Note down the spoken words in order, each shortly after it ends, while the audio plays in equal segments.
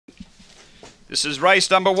This is race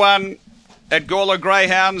number 1 at Gawler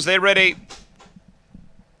Greyhounds. They're ready.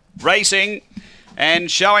 Racing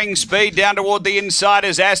and showing speed down toward the inside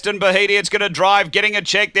is Aston Bahiti. It's going to drive, getting a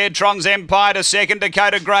check there. Tron's Empire to second.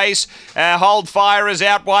 Dakota Grace. Hold Fire is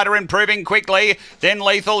out wider, improving quickly. Then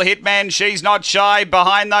Lethal Hitman. She's Not Shy.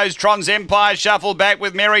 Behind those, Tron's Empire shuffled back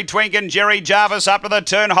with Mary Twink and Jerry Jarvis up to the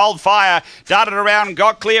turn. Hold Fire darted around,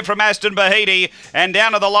 got clear from Aston Bahiti, and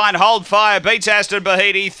down to the line. Hold Fire beats Aston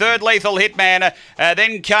Bahiti. Third, Lethal Hitman.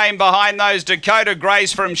 Then came behind those Dakota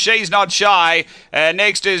Grace from She's Not Shy.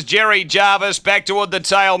 Next is Jerry Jarvis. Back toward the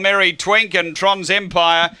tail, Mary Twink and Tron's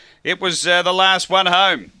Empire. It was the last one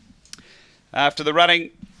home. After the running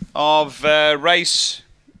of race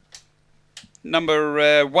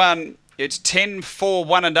number 1, it's 10, 4,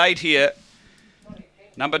 1 and 8 here.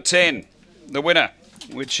 Number 10, the winner,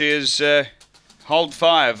 which is Hold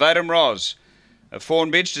Fire, Vadem Ros. A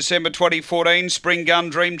Fawn Bitch, December 2014, Spring Gun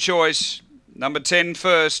Dream Choice. Number 10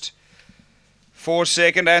 first. 4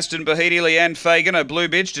 second, Aston Bahiti, Leanne Fagan. A Blue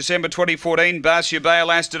Bitch, December 2014, Barcia Bale,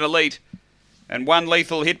 Aston Elite. And 1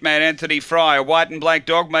 Lethal Hitman, Anthony Fry. A White and Black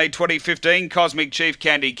Dog, May 2015, Cosmic Chief,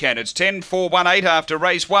 Candy Can. It's 10, 4, 1, 8 after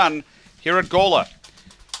race 1 here at Gawler.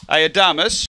 Adamus.